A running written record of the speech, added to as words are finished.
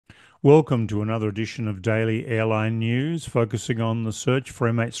Welcome to another edition of Daily Airline News, focusing on the search for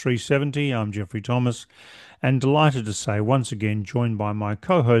MH370. I'm Jeffrey Thomas, and delighted to say once again, joined by my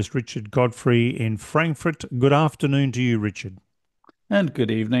co-host Richard Godfrey in Frankfurt. Good afternoon to you, Richard. And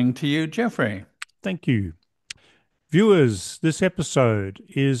good evening to you, Jeffrey. Thank you. Viewers, this episode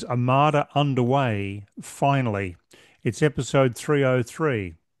is Armada underway, finally. It's episode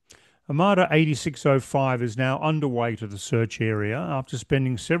 303. Armada 8605 is now underway to the search area after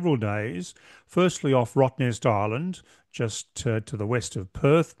spending several days, firstly off Rottnest Island, just to the west of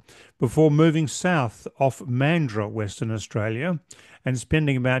Perth, before moving south off Mandurah, Western Australia, and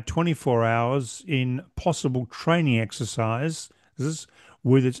spending about 24 hours in possible training exercises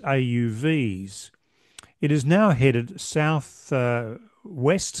with its AUVs. It is now headed south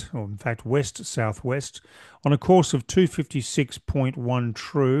west, or in fact west southwest, on a course of 256.1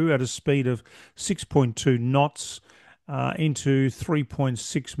 true at a speed of 6.2 knots into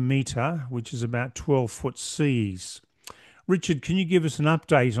 3.6 metre, which is about 12-foot seas. Richard, can you give us an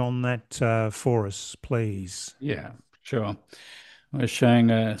update on that for us, please? Yeah, sure. We're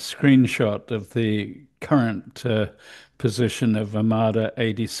showing a screenshot of the current position of Armada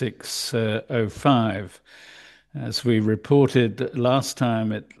 8605. As we reported last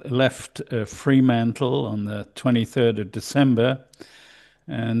time, it left Fremantle on the 23rd of December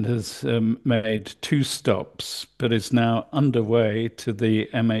and has made two stops, but is now underway to the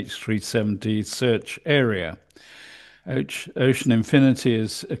MH370 search area. Ocean Infinity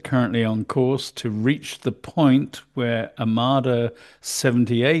is currently on course to reach the point where Armada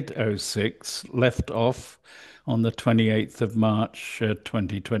 7806 left off on the 28th of March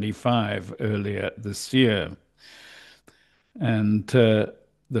 2025, earlier this year. And the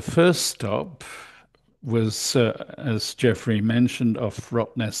first stop was, as Jeffrey mentioned, off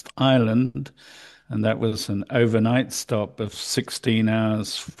Rottnest Island, and that was an overnight stop of 16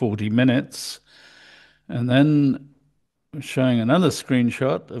 hours, 40 minutes. And then showing another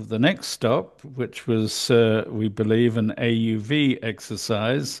screenshot of the next stop, which was, we believe, an AUV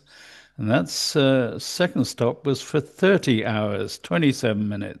exercise. And that's second stop was for 30 hours, 27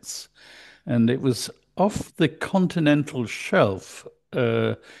 minutes. And it was off the continental shelf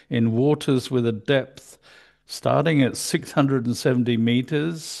in waters with a depth starting at 670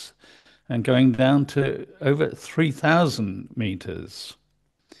 meters and going down to over 3,000 meters.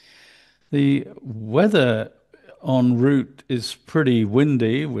 The weather en route is pretty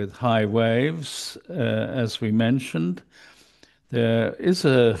windy with high waves, as we mentioned. There is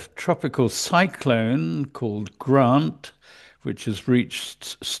a tropical cyclone called Grant, which has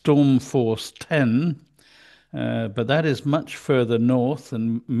reached storm force 10, but that is much further north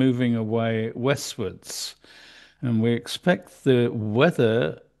and moving away westwards. And we expect the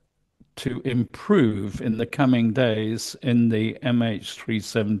weather to improve in the coming days in the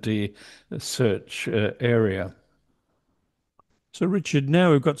MH370 search area. So, Richard,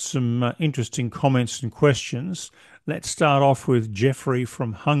 now we've got some interesting comments and questions. Let's start off with Jeffrey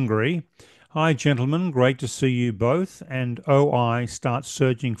from Hungary. Hi, gentlemen. Great to see you both. And OI starts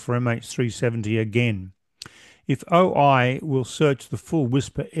searching for MH370 again. If OI will search the full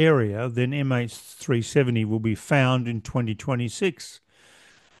Whisper area, then MH370 will be found in 2026.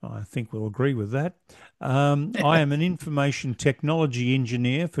 I think we'll agree with that. I am an information technology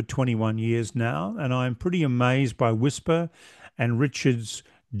engineer for 21 years now, and I am pretty amazed by Whisper and Richard's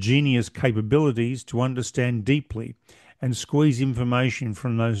genius capabilities to understand deeply and squeeze information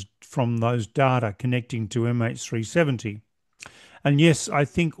from those data connecting to MH370. And yes, I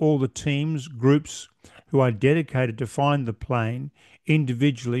think all the teams, groups who are dedicated to find the plane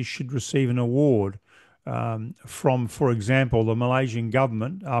individually should receive an award from, for example, the Malaysian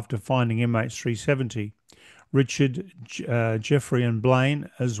government after finding MH370. Richard, Jeffrey, and Blaine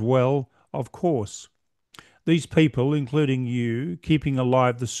as well, of course. These people, including you, keeping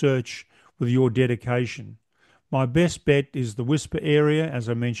alive the search with your dedication. My best bet is the Whisper area, as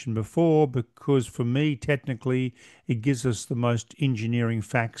I mentioned before, because for me, technically, it gives us the most engineering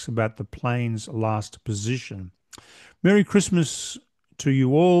facts about the plane's last position. Merry Christmas to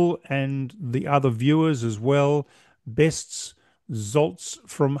you all and the other viewers as well. Bests Zoltz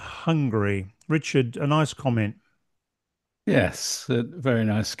from Hungary. Richard, a nice comment. Yes, a very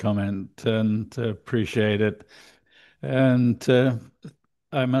nice comment and appreciate it. And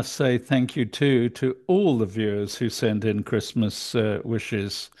I must say thank you too to all the viewers who sent in Christmas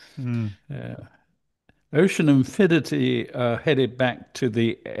wishes. Mm. Uh, Ocean Infinity are headed back to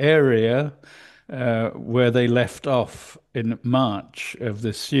the area where they left off in March of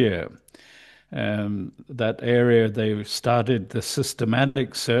this year. That area, they started the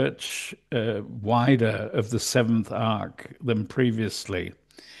systematic search wider of the seventh arc than previously.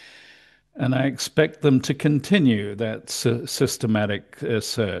 And I expect them to continue that systematic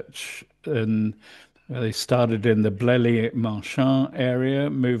search. And they started in the Blely-Marchand area,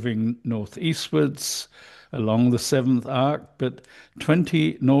 moving northeastwards along the seventh arc, but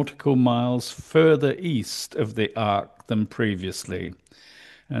 20 nautical miles further east of the arc than previously.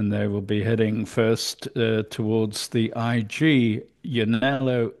 And they will be heading first towards the IG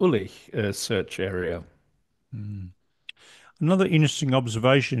Yanello-Ullich search area. Mm. Another interesting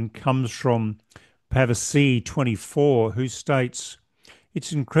observation comes from Pavasi 24, who states,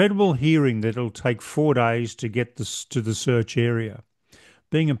 "It's incredible hearing that it'll take 4 days to get this to the search area.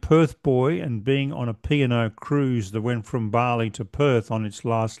 Being a Perth boy and being on a P&O cruise that went from Bali to Perth on its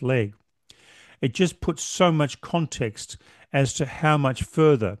last leg, it just puts so much context as to how much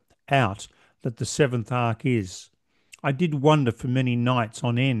further out that the seventh arc is. I did wonder for many nights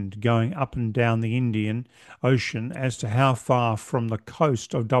on end going up and down the Indian Ocean as to how far from the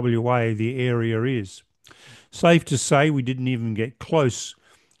coast of WA the area is. Safe to say we didn't even get close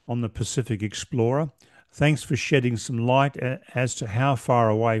on the Pacific Explorer. Thanks for shedding some light as to how far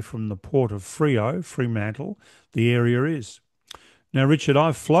away from the port of Fremantle, the area is. Now, Richard,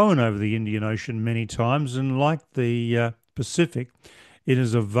 I've flown over the Indian Ocean many times, and like the Pacific, it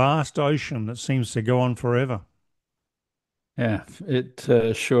is a vast ocean that seems to go on forever." Yeah,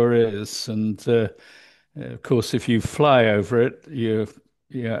 it sure is. And of course, if you fly over it, you're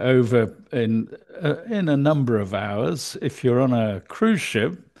over in a number of hours. If you're on a cruise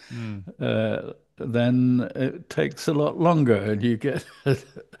ship, Mm. then it takes a lot longer, and you get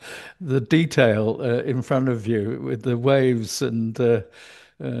the detail in front of you with the waves and the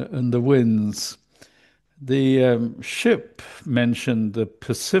winds. The ship mentioned, the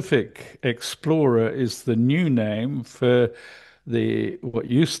Pacific Explorer, is the new name for the what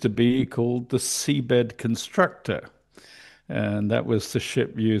used to be called the Seabed Constructor. And that was the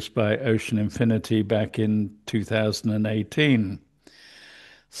ship used by Ocean Infinity back in 2018.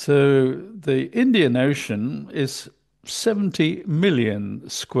 So the Indian Ocean is 70 million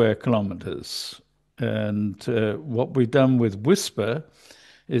square kilometers. And what we've done with Whisper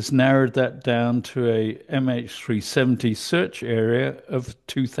is narrowed that down to a MH370 search area of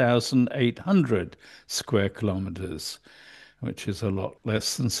 2,800 square kilometers, which is a lot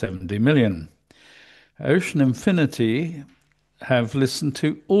less than 70 million. Ocean Infinity have listened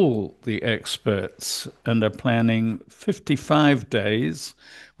to all the experts and are planning 55 days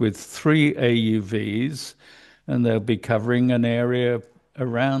with 3 AUVs, and they'll be covering an area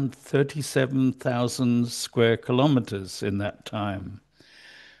around 37,000 square kilometers in that time.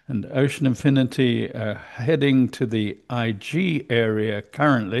 And Ocean Infinity are heading to the IG area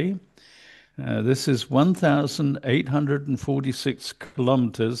currently. This is 1,846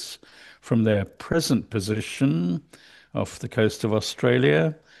 kilometers from their present position off the coast of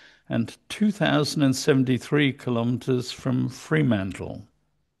Australia and 2,073 kilometers from Fremantle.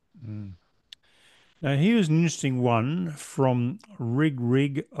 Mm. Now, here's an interesting one from Rig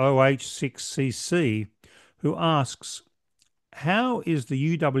OH6CC, who asks, how is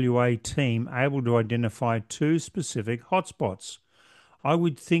the UWA team able to identify two specific hotspots? I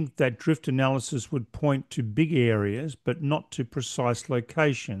would think that drift analysis would point to big areas, but not to precise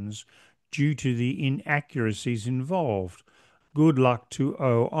locations due to the inaccuracies involved. Good luck to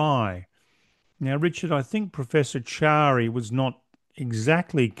OI. Now, Richard, I think Professor Chari was not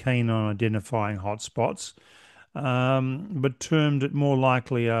exactly keen on identifying hotspots, but termed it more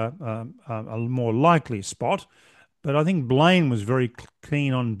likely a more likely spot. But I think Blaine was very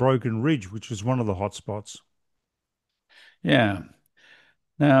keen on Broken Ridge, which was one of the hotspots. Yeah.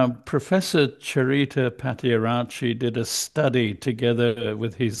 Now, Professor Charita Patiarachi did a study together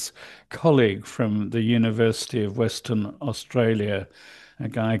with his colleague from the University of Western Australia, a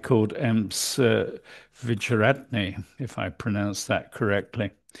guy called Emps Vijayaratne, if I pronounce that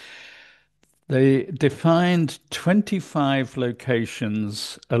correctly. They defined 25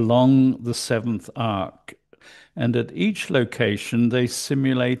 locations along the seventh arc, and at each location they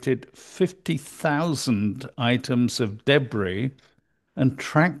simulated 50,000 items of debris and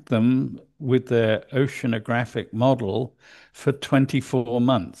tracked them with their oceanographic model for 24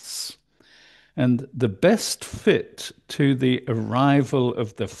 months. And the best fit to the arrival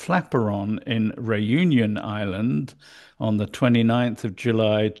of the Flaperon in Reunion Island on the 29th of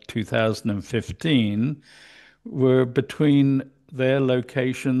July 2015 were between their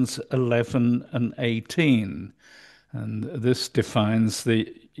locations 11 and 18. And this defines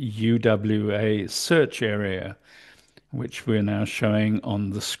the UWA search area, which we're now showing on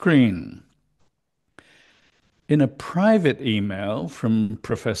the screen. In a private email from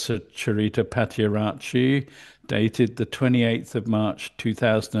Professor Charita Pattiaratchi, dated the 28th of March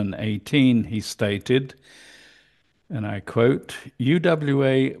 2018, he stated, and I quote,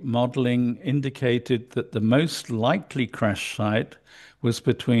 UWA modeling indicated that the most likely crash site was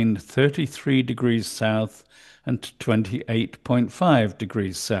between 33 degrees south and 28.5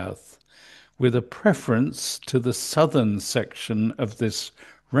 degrees south, with a preference to the southern section of this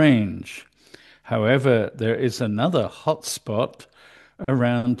range. However, there is another hotspot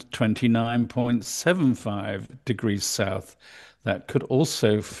around 29.75 degrees south that could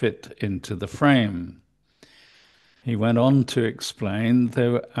also fit into the frame. He went on to explain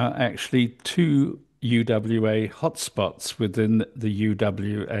there are actually two UWA hotspots within the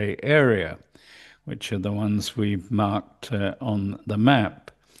UWA area, which are the ones we've marked on the map.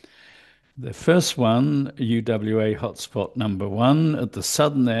 The first one, UWA hotspot number one, at the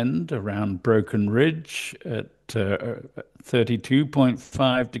southern end around Broken Ridge at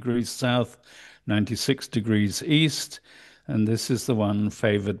 32.5 degrees south, 96 degrees east. And this is the one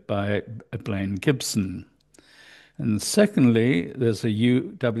favored by Blaine Gibson. And secondly, there's a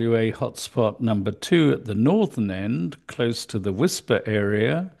UWA hotspot number two at the northern end, close to the Whisper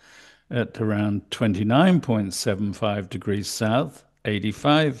area, at around 29.75 degrees south,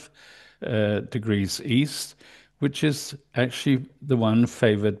 85 degrees east, which is actually the one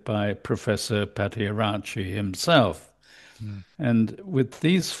favored by Professor Pattiaratchi himself. Mm. And with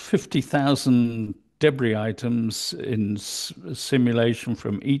these 50,000 debris items in simulation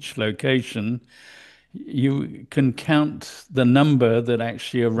from each location, you can count the number that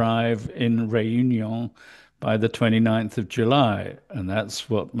actually arrive in Réunion by the 29th of July. And that's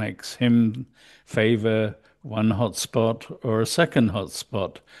what makes him favor one hotspot or a second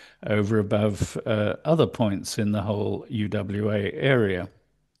hotspot over above other points in the whole UWA area.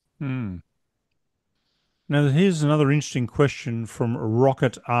 Mm. Now, here's another interesting question from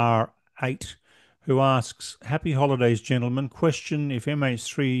Rocket R8, who asks, Happy holidays, gentlemen. Question: if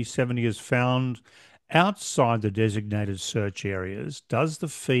MH370 is found outside the designated search areas, does the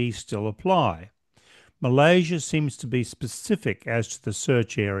fee still apply? Malaysia seems to be specific as to the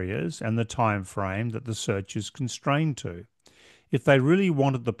search areas and the time frame that the search is constrained to. If they really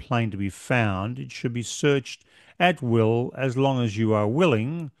wanted the plane to be found, it should be searched at will as long as you are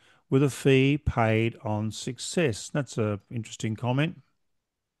willing, with a fee paid on success. That's an interesting comment.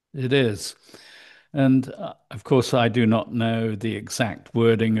 It is. And of course, I do not know the exact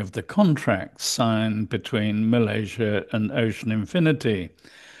wording of the contract signed between Malaysia and Ocean Infinity.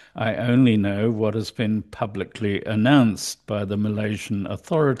 I only know what has been publicly announced by the Malaysian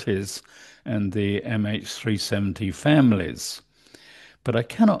authorities and the MH370 families. But I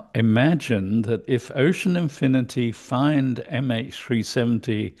cannot imagine that if Ocean Infinity find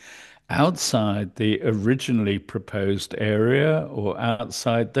MH370 outside the originally proposed area or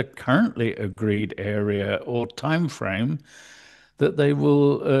outside the currently agreed area or time frame, that they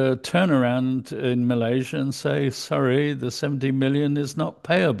will turn around in Malaysia and say, sorry, the 70 million is not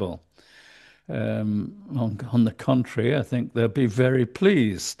payable. On the contrary, I think they'll be very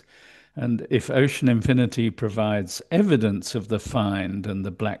pleased. And if Ocean Infinity provides evidence of the find and the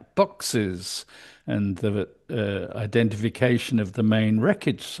black boxes and the identification of the main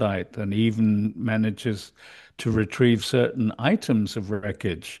wreckage site, and even manages to retrieve certain items of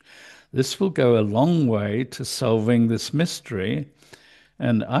wreckage, this will go a long way to solving this mystery.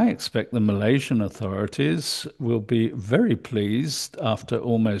 And I expect the Malaysian authorities will be very pleased after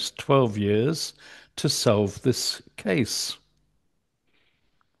almost 12 years to solve this case.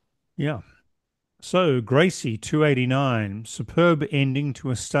 Yeah. So, Gracie 289, superb ending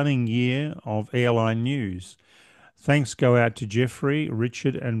to a stunning year of airline news. Thanks go out to Jeffrey,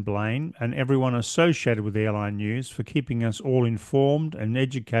 Richard, and Blaine, and everyone associated with airline news for keeping us all informed and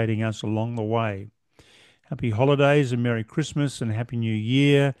educating us along the way. Happy holidays and Merry Christmas and Happy New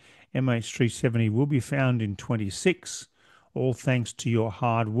Year. MH370 will be found in 26, all thanks to your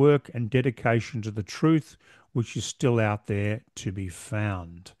hard work and dedication to the truth, which is still out there to be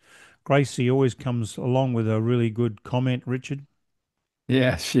found. Gracie always comes along with a really good comment, Richard.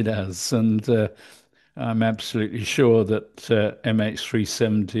 Yeah, she does. And I'm absolutely sure that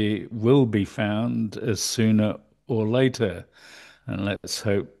MH370 will be found as sooner or later. And let's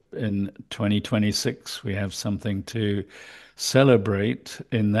hope in 2026 we have something to celebrate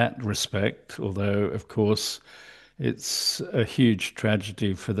in that respect. Although, of course, it's a huge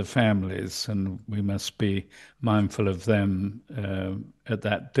tragedy for the families, and we must be mindful of them at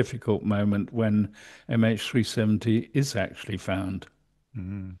that difficult moment when MH370 is actually found.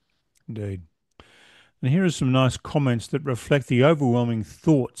 Mm, indeed. And here are some nice comments that reflect the overwhelming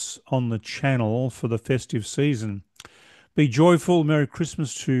thoughts on the channel for the festive season. Be joyful. Merry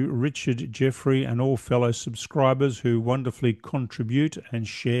Christmas to Richard, Jeffrey, and all fellow subscribers who wonderfully contribute and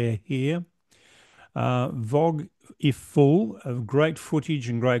share here. VOG, if full of great footage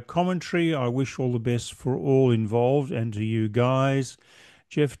and great commentary, I wish all the best for all involved and to you guys.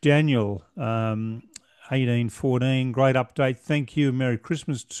 Jeff Daniel, 1814, great update. Thank you. Merry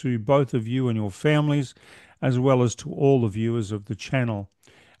Christmas to both of you and your families, as well as to all the viewers of the channel.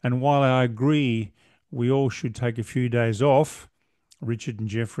 And while I agree we all should take a few days off, Richard and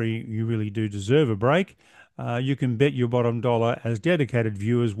Jeffrey, you really do deserve a break. You can bet your bottom dollar, as dedicated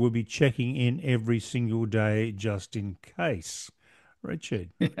viewers, will be checking in every single day just in case. Richard.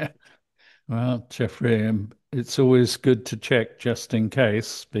 Yeah. Well, Jeffrey, it's always good to check just in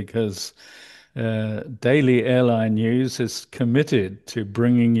case because Daily Airline News is committed to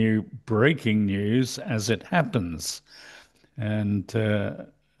bringing you breaking news as it happens. And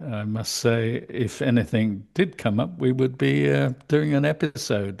I must say, if anything did come up, we would be doing an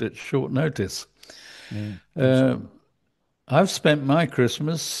episode at short notice. Yeah, Uh, absolutely. I've spent my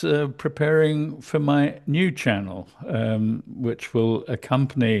Christmas preparing for my new channel, which will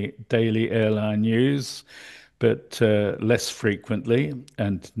accompany daily airline news, but less frequently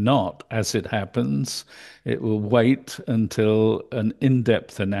and not, as it happens. It will wait until an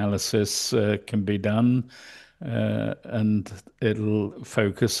in-depth analysis can be done, and it'll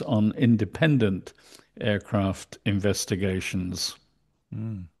focus on independent aircraft investigations.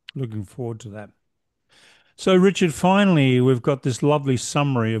 Looking forward to that. So, Richard, finally, we've got this lovely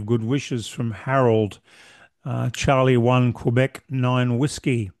summary of good wishes from Harold, Charlie 1, Quebec 9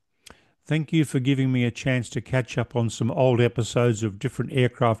 Whiskey. Thank you for giving me a chance to catch up on some old episodes of different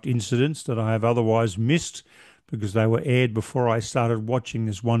aircraft incidents that I have otherwise missed because they were aired before I started watching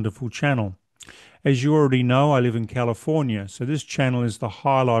this wonderful channel. As you already know, I live in California, so this channel is the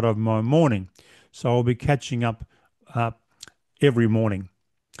highlight of my morning. So I'll be catching up uh, every morning.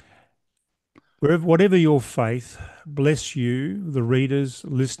 Whatever your faith, bless you, the readers,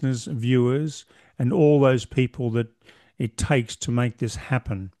 listeners, viewers, and all those people that it takes to make this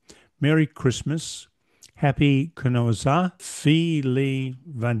happen. Merry Christmas, Happy Kwanzaa, Fili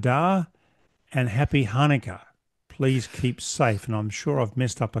Vandar, and Happy Hanukkah. Please keep safe. And I'm sure I've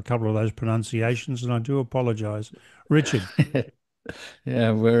messed up a couple of those pronunciations, and I do apologise. Richard.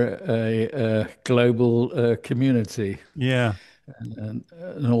 Yeah, we're a global community. Yeah. And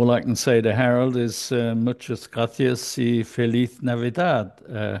all I can say to Harold is muchas gracias y feliz Navidad,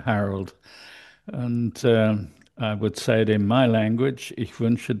 Harold. And I would say it in my language, ich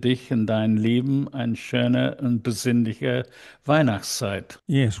wünsche dich und dein Leben eine schöne und besinnliche Weihnachtszeit.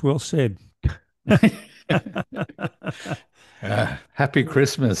 Yes, well said. Happy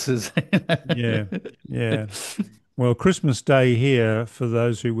Christmas. Yeah. Yeah. Well, Christmas Day here, for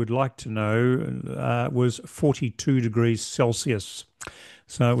those who would like to know, was 42 degrees Celsius.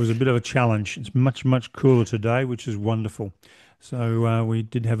 So it was a bit of a challenge. It's much, much cooler today, which is wonderful. So we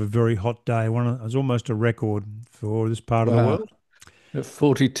did have a very hot day. It was almost a record for this part of the Wow. world. At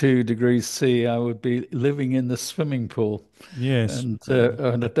 42 degrees C, I would be living in the swimming pool. Yes. And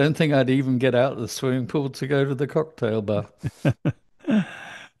I don't think I'd even get out of the swimming pool to go to the cocktail bar.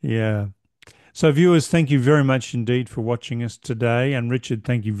 Yeah. So, viewers, thank you very much indeed for watching us today. And Richard,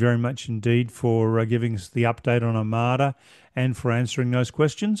 thank you very much indeed for giving us the update on Armada and for answering those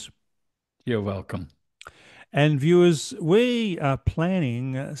questions. You're welcome. And viewers, we are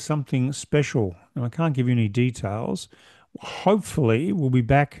planning something special. Now, I can't give you any details. Hopefully, we'll be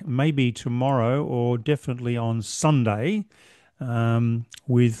back maybe tomorrow or definitely on Sunday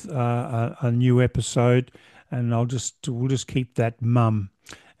with a new episode, and we'll just keep that mum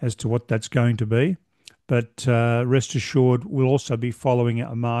as to what that's going to be. But rest assured, we'll also be following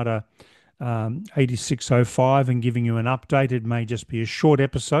Armada 8605 and giving you an update. It may just be a short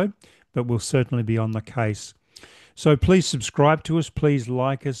episode, but we'll certainly be on the case. So please subscribe to us, please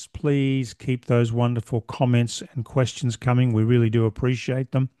like us, please keep those wonderful comments and questions coming. We really do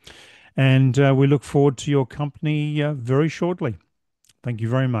appreciate them. And we look forward to your company very shortly. Thank you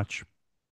very much.